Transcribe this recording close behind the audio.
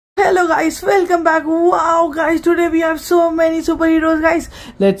Hello guys, welcome back. Wow guys, today we have so many superheroes guys.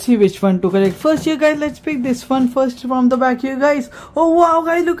 Let's see which one to collect first here guys. Let's pick this one first from the back here guys. Oh wow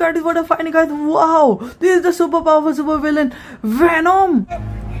guys, look at it, what a find guys. Wow, this is the super powerful super villain Venom.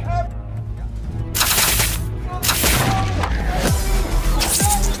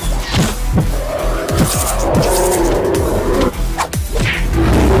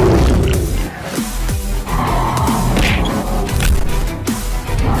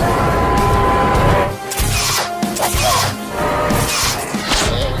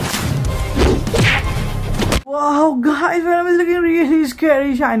 Wow guys, Venom is looking really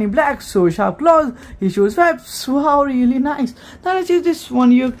scary, shiny black, so sharp claws, he shoots webs. Wow, really nice. Now let's use this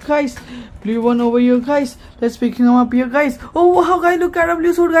one here guys, blue one over here guys. Let's pick him up here guys. Oh wow guys, look at the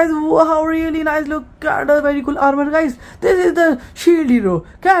blue suit guys. Wow, really nice. Look at the very cool armor guys. This is the shield hero,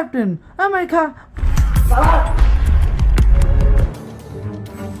 Captain America.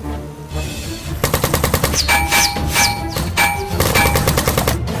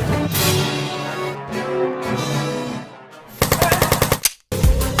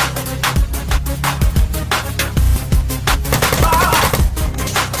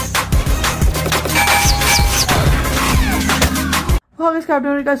 Wow guys, Captain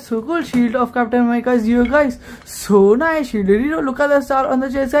America is so cool. Shield of Captain America is here guys. So nice. Shield hero. Look at the star on the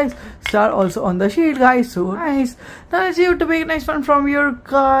chest guys. Star also on the shield guys. So nice. Now let's see who to pick next one from here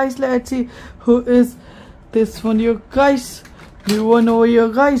guys. Let's see who is this one here guys. Blue one over here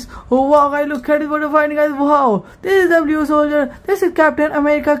guys. Oh wow guys, look at it, what a find guys. Wow, this is the blue soldier. This is Captain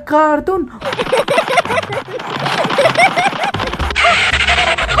America cartoon.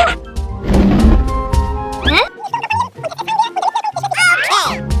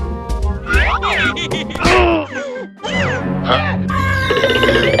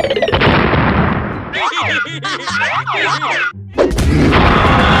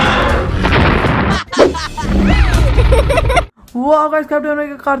 Wow guys, Captain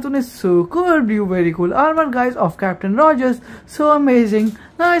America cartoon is so cool. Blue, very cool armor guys of Captain Rogers. So amazing.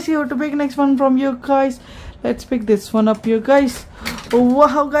 Now I see how to pick next one from you guys. Let's pick this one up here guys. Oh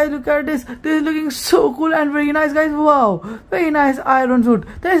wow guys, look at this. This is looking so cool and very nice guys. Wow, very nice iron suit.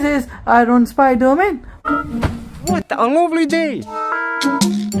 This is Iron Spiderman. What a lovely day.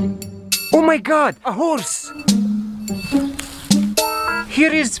 Oh my god, a horse.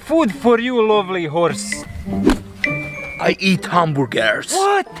 Here is food for you, lovely horse. I eat hamburgers.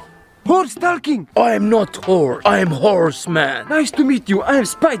 What? Horse talking? I am not horse. I am horseman. Nice to meet you. I am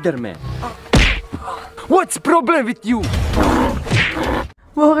Spider-Man. What's problem with you?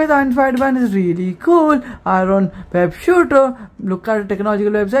 Wow guys, Iron Spider-Man is really cool. Iron web shooter. Look at the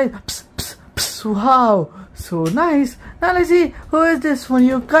technological website. Psst, psst, psst. Wow, so nice. Now let's see who is this one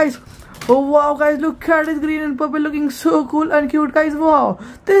you guys. Oh wow guys, look at it, green and purple, looking so cool and cute guys. Wow,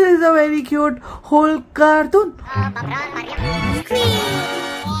 this is a very cute whole cartoon.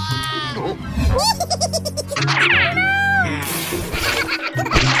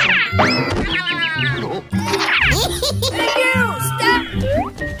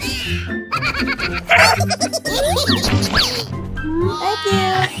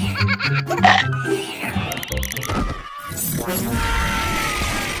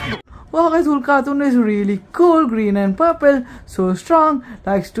 Wow guys, whole cartoon is really cool, green and purple, so strong,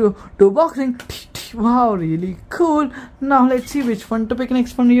 likes to do boxing. Wow, really cool. Now let's see which one to pick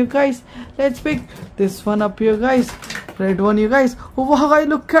next one you guys. Let's pick this one up here guys, red one you guys. Oh, wow guys,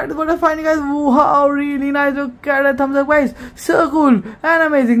 look at what I find guys. Wow, really nice. Look at the thumbs up guys, so cool and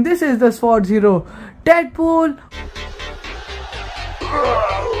amazing. This is the SWAT hero, Deadpool.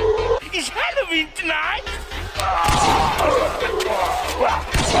 It's Halloween tonight.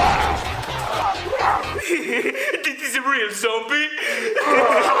 This is a real zombie.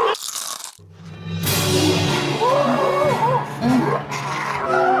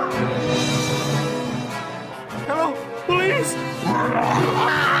 Hello, police.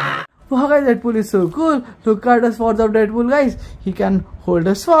 Wow guys, Deadpool is so cool. Look at the swords of Deadpool guys. He can hold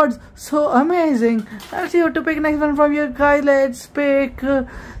the swords. So amazing. Let's see how to pick next one from you guys. Let's pick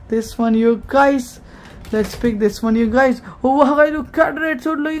this one you guys. Let's pick this one you guys. Oh wow guys, look at the red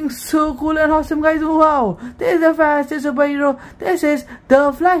suit, looking so cool and awesome guys. Wow, this is the fastest superhero. This is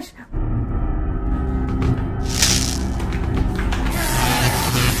the Flash.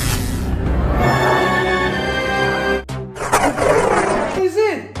 Is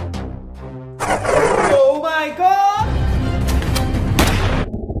it? Oh my god!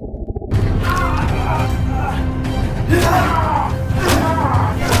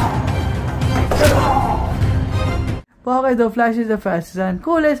 Wow guys, the Flash is the fastest and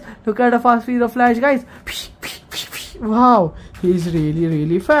coolest. Look at the fast speed of Flash guys. Wow, he's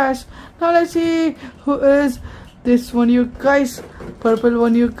really fast. Now let's see who is this one, you guys. Purple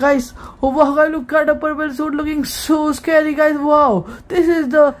one, you guys. Oh wow, guys, look at the purple suit looking so scary, guys. Wow, this is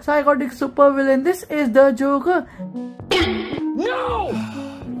the psychotic super villain. This is the Joker. No!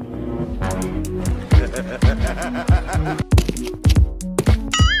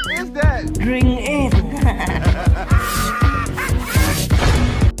 Is that? Bring in.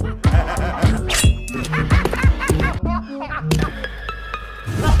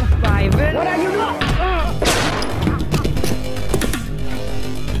 What are you not?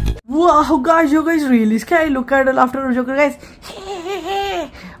 Wow, guys, Joker is really scary. Look at the laughter of Joker, guys.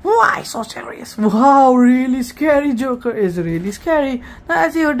 Why so serious? Wow, really scary. Joker is really scary. Now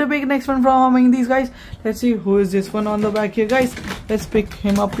let's see who to pick next one from among these guys. Let's see who is this one on the back here, guys. Let's pick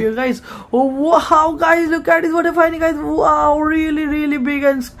him up here, guys. Oh wow, guys, look at this. What a funny, guys. Wow, really big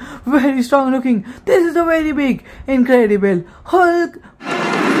and very strong looking. This is a very big, incredible Hulk.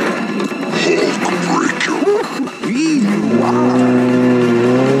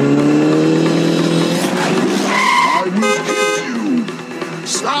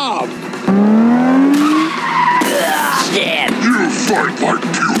 Stop! Shit! You fight like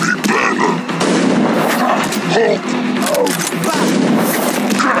Beauty Banner!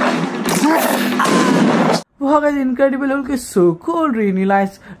 Wow, guys, Incredible Hulk is so cool. Really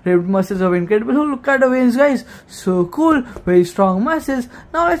nice ripped muscles of Incredible Hulk. Look at the veins, guys. So cool. Very strong muscles.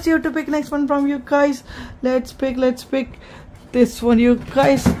 Now let's see who to pick next one from you guys. Let's pick this one, you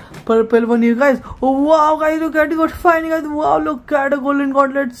guys. Purple one, you guys. Oh wow, guys, look at it. What fine, guys. Wow, look at the golden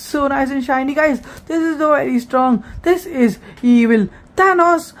gauntlet. So nice and shiny, guys. This is very strong. This is evil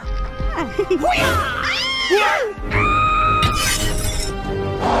Thanos.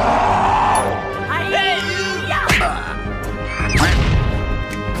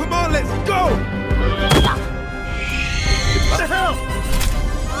 Come on, let's go! What the hell?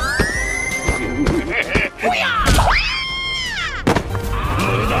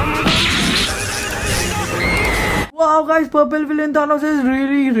 Wow, guys, purple villain Thanos is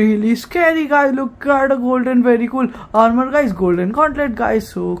really scary, guys. Look at the golden, very cool armor, guys. Golden gauntlet, guys,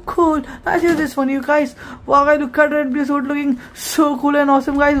 so cool. Let's use this one, you guys. Wow, guys, look at red blue suit looking so cool and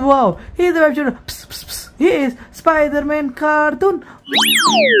awesome, guys. Wow, he's the web shooter. Psst, psst, psst. He is Spider-Man cartoon.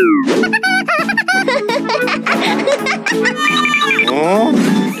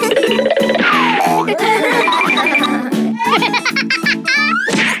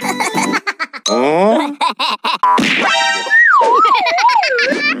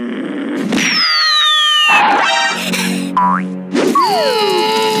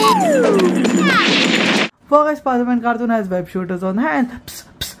 Wow, guys, Spider-Man cartoon has web shooters on the hand. Psst,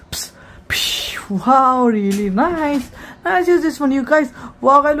 psst, psst. Psh, wow, really nice. Now let's use this one, you guys.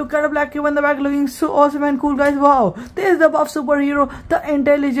 Wow, guys, look at the black cube in the back looking so awesome and cool, guys. Wow, this is the buff superhero, the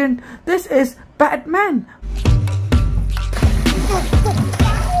intelligent. This is Batman.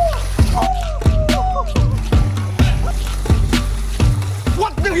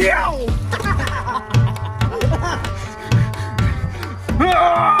 What the hell?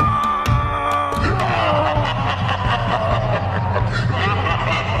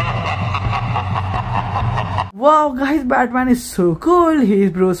 Wow, guys, Batman is so cool. He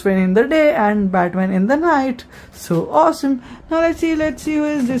is Bruce Wayne in the day and Batman in the night. So awesome. Now let's see who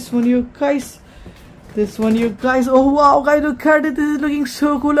is this one, you guys. This one, you guys. Oh wow, guys, look at it. This is looking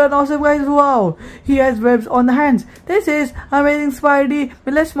so cool and awesome, guys. Wow, he has webs on the hands. This is Amazing Spidey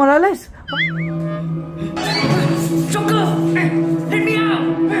Miles Morales. Joker! Let me out!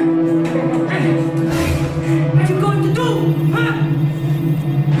 What are you going to do?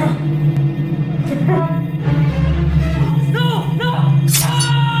 No! No!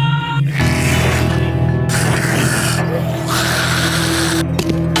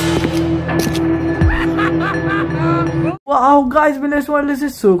 Wow, guys, Miles Morales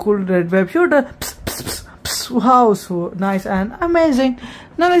is so cool. Red web shooter. Psst, psst, psst, psst. Wow, so nice and amazing.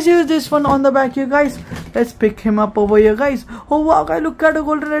 Now let's use this one on the back, you guys. Let's pick him up over here, guys. Oh wow, guys, look at the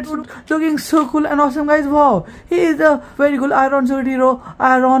golden red suit looking so cool and awesome, guys. Wow, he is a very cool Iron Suit hero,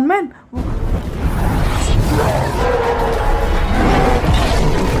 Iron Man.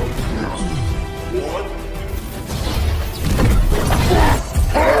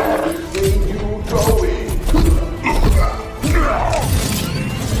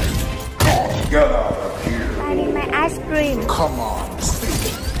 Get out of here. I need my ice cream. Come on.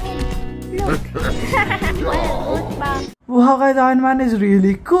 Wow, guys, Iron Man is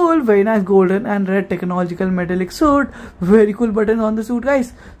really cool. Very nice golden and red technological metallic suit. Very cool buttons on the suit,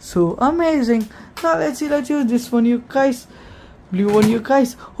 guys. So amazing. Now let's use this one, you guys. blue one, you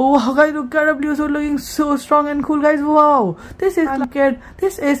guys. Oh wow, guys, look at the blue suit looking so strong and cool, guys. Wow, this is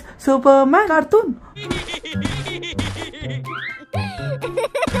this is Superman cartoon.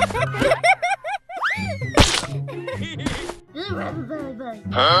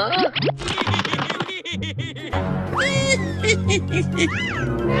 Huh?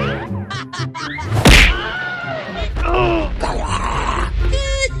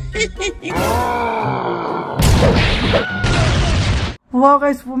 Wow,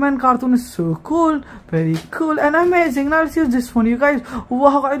 guys, Superman cartoon is so cool, very cool and amazing. Now let's use this one, you guys.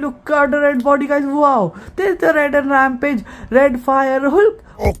 Wow, guys, look at the red body, guys. Wow, this is the red and rampage, red fire Hulk.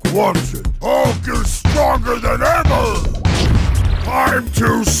 Hulk wants it. Hulk is stronger than ever. Time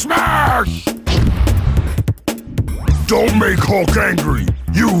to smash! Don't make Hulk angry.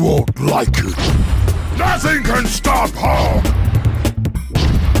 You won't like it. Nothing can stop Hulk.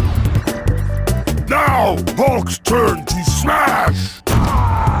 Now, Hulk's turn to smash!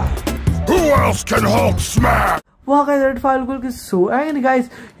 Who else can Hulk smash? Wow, guys, Red Fire Hulk is so angry, guys.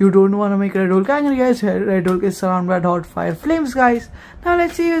 You don't want to make Red Hulk angry, guys. Red Hulk is surrounded by hot fire flames, guys. Now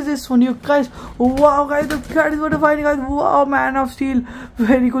let's see this one, you guys. Wow, guys, look at what a fighting, guys. Wow, Man of Steel,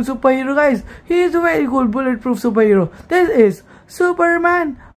 very cool superhero, guys. He is a very cool bulletproof superhero. This is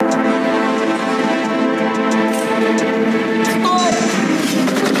Superman.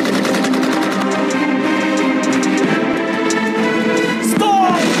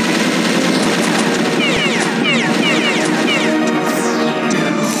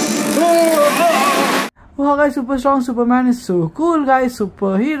 Wow, guys, super strong Superman is so cool, guys.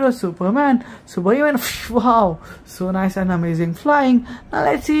 Superhero, Superman, superhuman. Wow, so nice and amazing flying. Now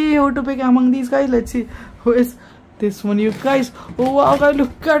let's see who to pick among these guys. Let's see who is this one, you guys. Oh wow, guys,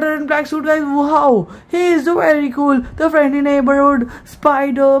 look at her in black suit, guys. Wow, he is so very cool. The friendly neighborhood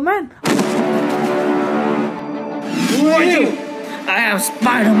Spider-Man. Who are you? I am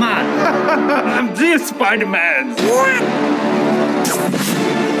Spider-Man. I'm this Spider-Man. Oh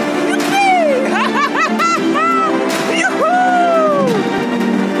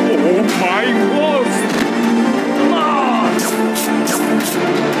my God!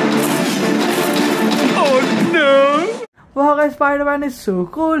 Oh no! Wow, guys, Spider-Man is so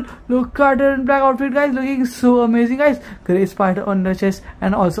cool. Look at her in black outfit, guys, looking so amazing, guys. Grey spider on the chest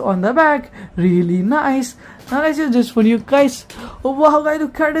and also on the back. Really nice. Now let's use this one, you guys. Oh wow, guys,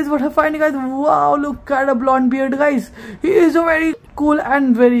 look at this, what a finding, guys. Wow, look at a blonde beard, guys. He is a very cool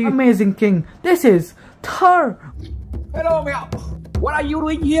and very amazing king. This is Thor. Hello, man. What are you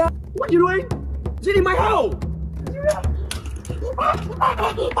doing here? What are you doing? Get in my house!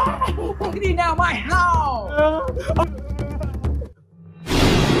 Get in now, my house!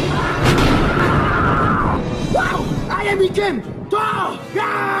 Wow! I am became Thor!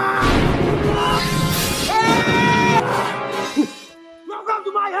 Welcome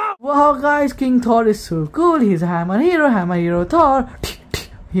to my house! Wow, guys, King Thor is so cool. He's a hammer hero Thor.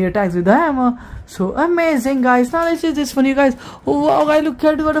 He attacks with the hammer. So amazing, guys. Now let's use this one, you guys. Oh, wow, guys, look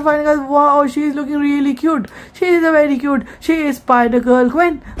at what I find, guys. Wow, she is looking really cute. She is a very cute. She is Spider-Girl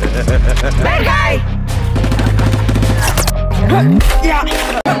Gwen. Bad guy! Yeah!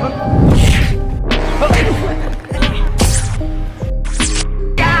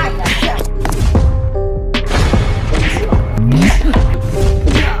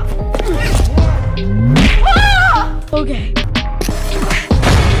 Okay.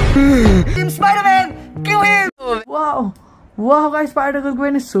 Team Spider-Man! Kill him! Wow. Wow, guys, Spider-Girl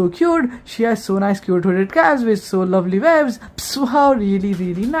Gwen is so cute. She has so nice cute hooded caps with so lovely webs. Wow, really,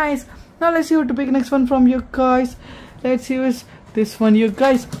 really nice. Now let's see who to pick next one from you guys. Let's use this one, you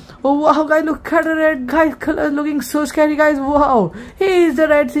guys. Oh wow, guys, look at the red guy color looking so scary, guys. Wow, he is the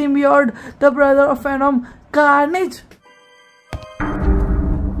red symbiote, the brother of Venom, Carnage.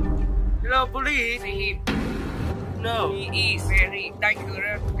 Hello, police. No, he is very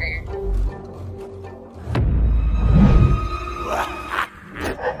dangerous.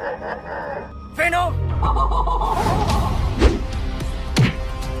 Venom!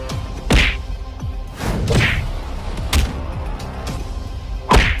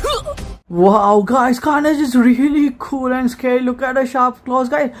 Wow, guys, Carnage is really cool and scary. Look at the sharp claws,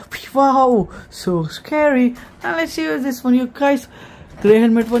 guys. Wow, so scary. Now let's see this one, you guys. Grey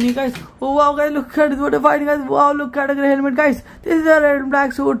helmet one, you guys. Oh wow, guys, look at what a fighting, guys. Wow, look at a grey helmet, guys. This is a red and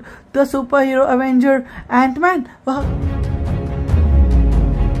black suit, the superhero Avenger Ant-Man. Wow.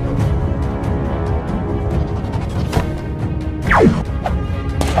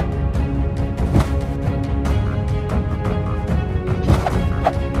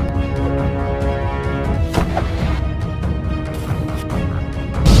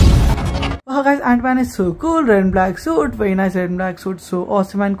 Wow, Wow guys, Ant-Man is so cool. Red and black suit, very nice red and black suit, so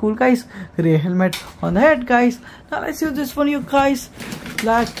awesome and cool guys. Grey helmet on the head guys. Now let's use this one you guys.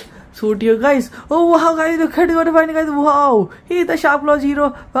 Black suit here guys. Oh wow guys, look at what I find guys. Wow, he's the Sharp Claws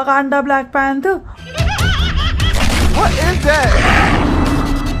hero, Wakanda Black Panther. What is that?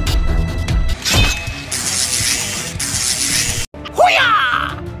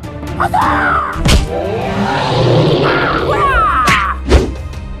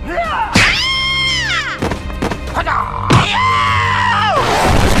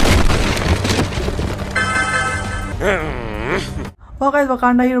 Wow guys,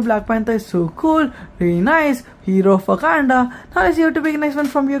 Wakanda hero Black Panther is so cool, really nice, hero of Wakanda. Now let's see how to pick next one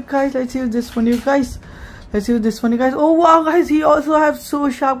from you guys. Let's use this one you guys. Let's use this one you guys. Oh wow guys, he also has so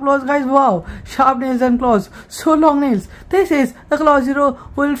sharp claws guys. Wow, sharp nails and claws, so long nails. This is the Claws hero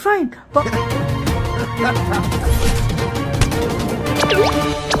Wolverine.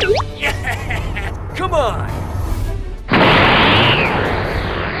 Come on!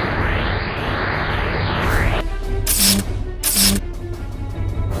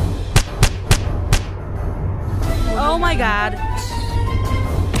 Oh my god.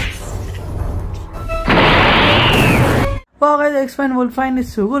 Wow guys, X-Men Wolverine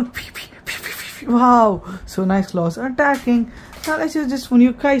is so cool. Wow, so nice claws attacking. Now let's use this one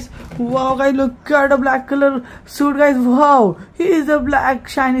you guys. Wow guys, look at the black color suit guys. Wow, he is a black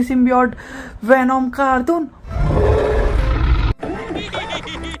shiny symbiote Venom cartoon.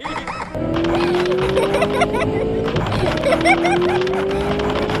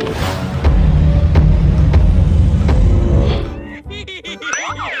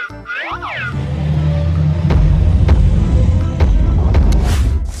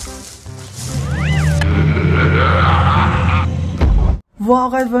 Wow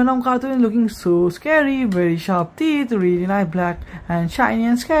guys, Venom cartoon is looking so scary, very sharp teeth, really nice black and shiny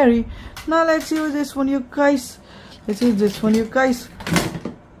and scary. Now let's use this one you guys. Let's use this one you guys.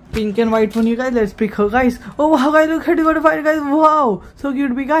 Pink and white one you guys. Let's pick her guys. Oh wow guys, look at what I find guys. Wow, so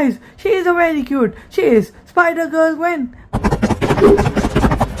cute big guys. She is a very cute. She is Spider-Girl Gwen.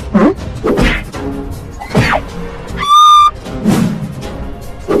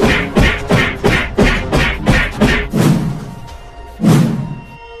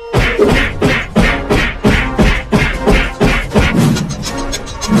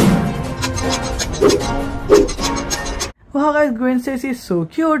 Wow guys, Gwen Stacy is so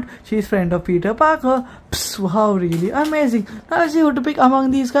cute. She's friend of Peter Parker. Psst, wow, really amazing. Now let's see who to pick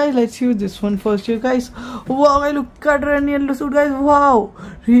among these guys. Let's use this one first here guys. Wow guys, look at red and yellow suit guys. Wow,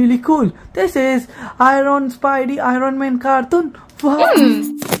 really cool. This is Iron Man cartoon. Wow.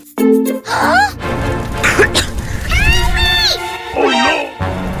 Huh?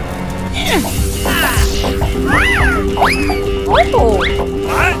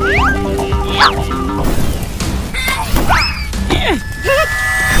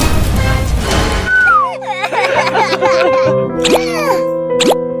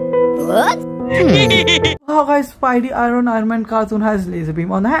 Wow guys, Iron Man cartoon has laser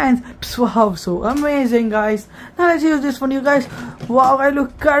beam on the hands. Psst, wow, so amazing guys. Now let's use this one you guys. Wow guys,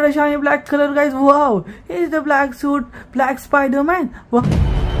 look at the shiny black color guys. Wow, here's the black suit, Black Spider-Man. Wow.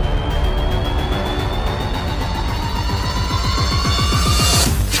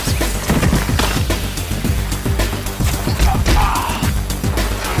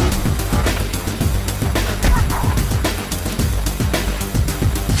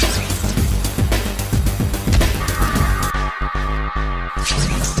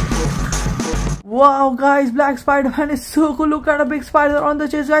 Wow guys, Black Spider-Man is so cool. Look at a big spider on the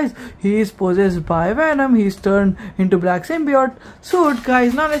chest guys. He is possessed by Venom. He's turned into black symbiote suit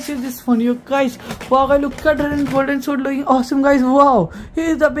guys. Now let's use this one you guys. Wow guys, look at her in golden suit looking awesome guys. Wow, he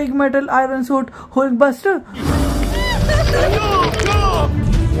is the big metal iron suit Hulkbuster.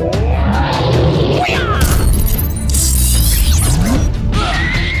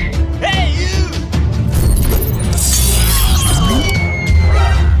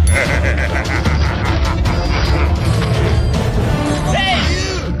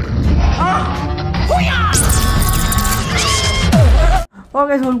 Wow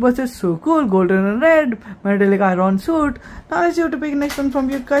guys, Hulkbuster is so cool, golden and red, metallic iron suit. Now let's see how to pick next one from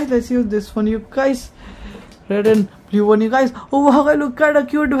you guys. Let's use this one you guys. Red and blue one you guys. Oh wow guys, look at a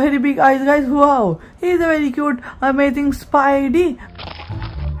cute, very big eyes guys. Wow, he's a very cute, amazing Spidey.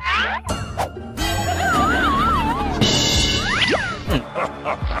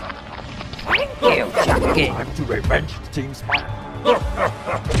 Thank you, Chucky. Time to revenge Team Spider.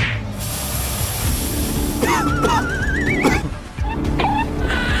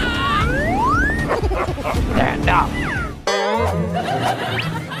 Stand up.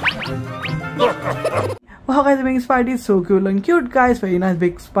 amazing Spidey is so cool and cute, guys. Very nice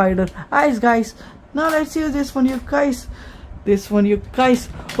big spider eyes, guys. Now let's use this one, you guys. This one, you guys.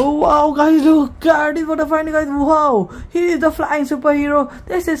 Oh wow, guys, look at it. What a find, guys. Wow, he is the flying superhero.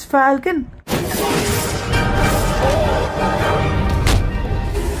 This is Falcon.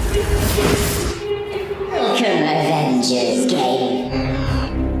 Welcome, Avengers game.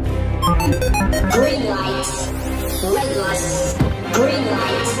 Green light, red light, green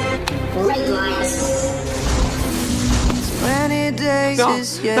light, red light. Many days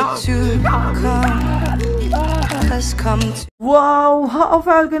is yet to come. Has come to Wow, how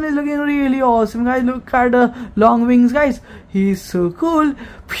Falcon is looking really awesome, guys. Look at the long wings, guys. He's so cool.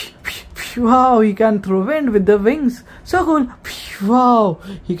 Wow, he can throw wind with the wings. So cool. Wow,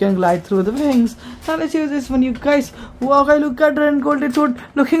 he can glide through the wings. Now let's use this one, you guys. Wow, guys, look at the red golden suit.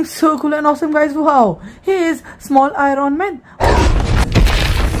 Looking so cool and awesome, guys. Wow, he is small Iron Man.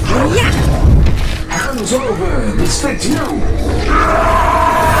 Hands over, expect you.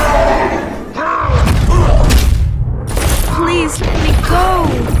 Please let me go.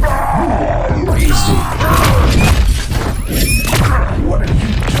 Easy. What are you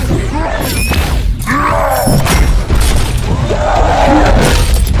doing?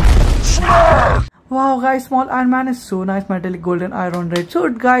 Wow, guys, small Iron Man is so nice. Metallic golden iron red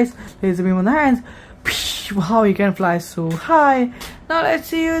suit, guys. Laser beam on the hands. Wow, he can fly so high. Now let's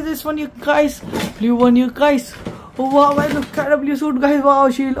see this one, you guys. Blue one, you guys. Oh wow, guys, look at the blue suit, guys. Wow,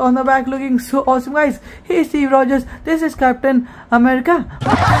 shield on the back looking so awesome, guys. Hey, Steve Rogers. This is Captain America.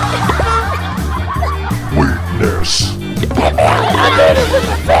 Witness.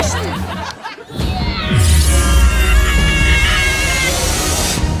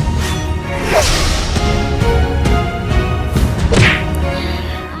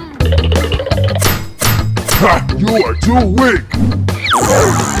 You are too weak.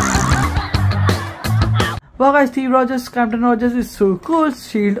 Wow, guys, Steve Rogers, Captain Rogers is so cool.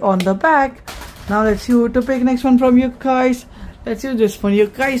 Shield on the back. Now let's see who to pick next one from you guys. Let's use this one, you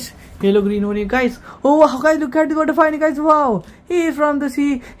guys. Yellow green one, you guys. Oh wow, guys, look at this waterfall, guys. Wow, he is from the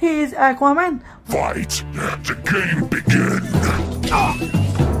sea. He is Aquaman. Fight. The game begin.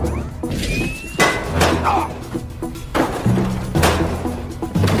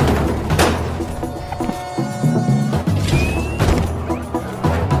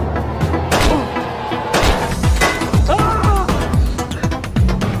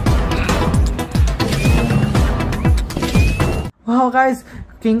 Wow, guys,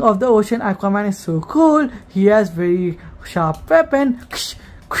 King of the Ocean Aquaman is so cool. He has very sharp weapon.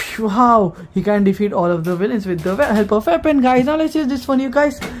 Wow, he can defeat all of the villains with the help of weapon, guys. Now let's use this one, you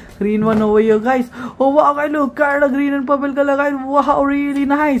guys. Green one over here, guys. Oh wow, guys, look at the green and purple color, guys. Wow, really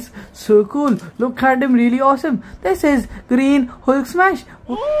nice. So cool. Look at him, really awesome. This is Green Hulk Smash.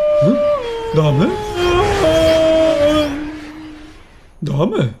 Dame?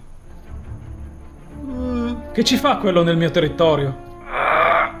 Dame? Che ci fa quello nel mio territorio?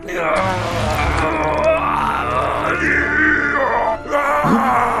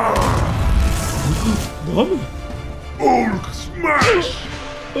 Dame? Hulk smash!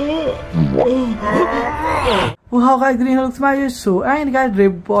 Wow, guys, Green Hulk Smash is so, and guys,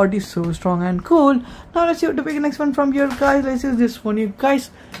 ripped body is so strong and cool. Now let's see what to pick the next one from here, guys. Let's use this one, you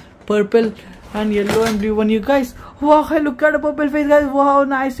guys. Purple and yellow and blue one, you guys. Wow, look at the purple face, guys. Wow,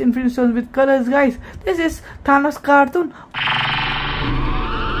 nice influences with colors, guys. This is Thanos cartoon.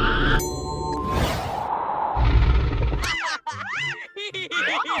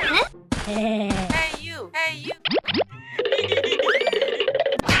 Hey you! Hey you!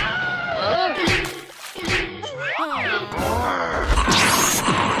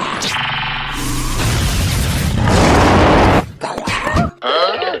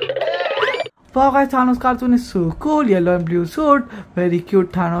 Wow, guys, Thanos cartoon is so cool. Yellow and blue suit. Very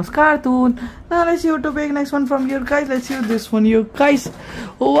cute Thanos cartoon. Now let's see what to pick next one from here, guys. Let's see this one, you guys.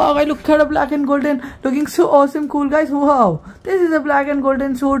 Oh wow, guys, look at the black and golden. Looking so awesome, cool, guys. Wow. This is a black and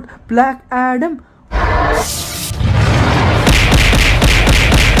golden suit. Black Adam.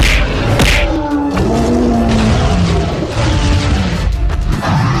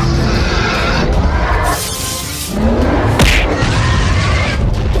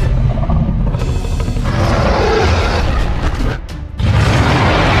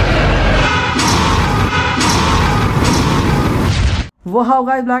 Wow,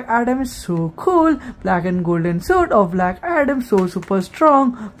 guys, Black Adam is so cool. Black and golden suit of Black Adam, so super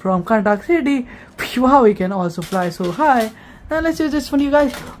strong from Kandak City. Wow, he can also fly so high. Now let's use this one, you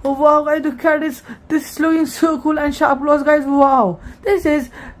guys. Oh wow, guys, look at this. This is looking so cool and sharp claws, guys. Wow, this is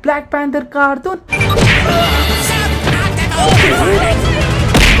Black Panther cartoon.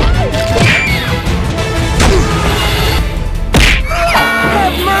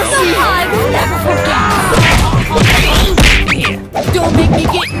 I will never forget. Don't make me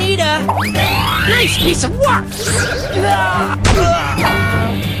get Nita. Nice piece of work.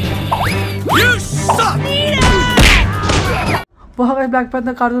 You suck! Wow guys, Black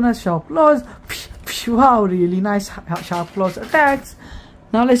Panther cartoon has sharp claws. Wow, really nice sharp claws attacks.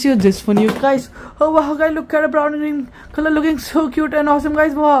 Now let's use this one, you guys. Oh wow guys, look at a brown and green color looking so cute and awesome,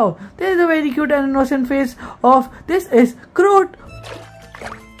 guys. Wow, this is a very cute and innocent face of this is Groot.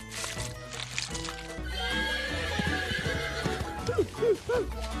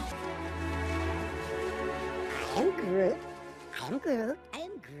 I'm Groot. I'm Groot.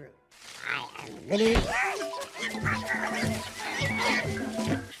 I'm Groot. I am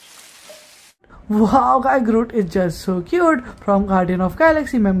Groot. Wow guys, Groot is just so cute from Guardian of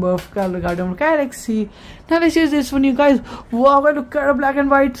Galaxy, member of Guardian of Galaxy. Now let's use this one, you guys. Wow guys, look at her black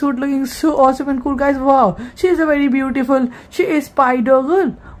and white suit looking so awesome and cool, guys. Wow, she is a very beautiful. She is Spider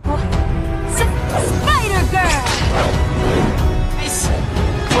Girl. Spider Girl.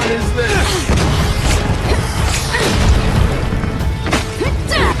 What is this?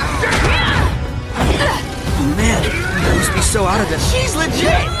 Man, I must be so out of this. She's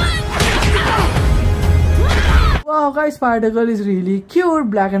legit! Wow guys, Spider Girl is really cute.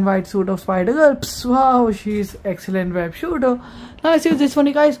 Black and white suit of Spider Girl. Wow, she's excellent web shooter. Now let's use this one,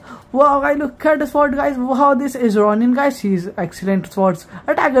 you guys. Wow guys, look at the sword, guys. Wow, this is Ronin, guys. She's excellent swords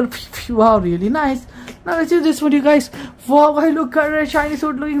attacker. Wow, really nice. Now let's use this one, you guys. Wow guys, look at her shiny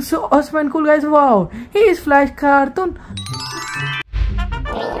suit looking so awesome and cool, guys. Wow, he is Flash cartoon.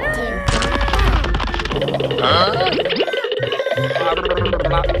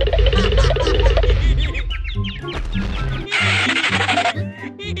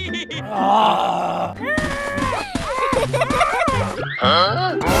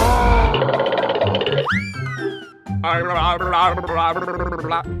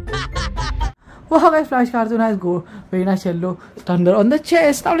 Wow guys, Flash cartoon has very nice yellow thunder on the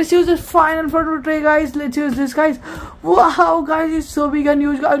chest. Now let's use this final front tray, guys. Let's use this, guys. Wow guys, it's so big and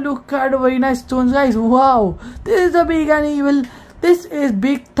huge, guys. Look at the very nice stones, guys. Wow, this is a big and evil. This is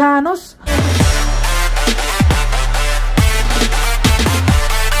Big Thanos.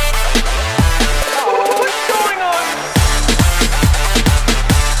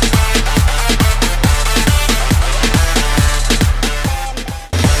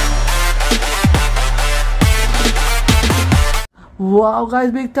 Wow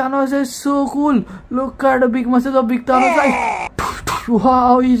guys, Big Thanos is so cool. Look at the big muscles of Big Thanos, guys.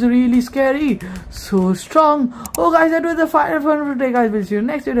 Wow, he's really scary. So strong. Oh guys, that was the final fun for today, guys. We'll see you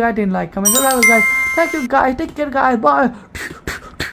next video, guys. Like, comment, subscribe, guys. Thank you guys. Take care, guys. Bye.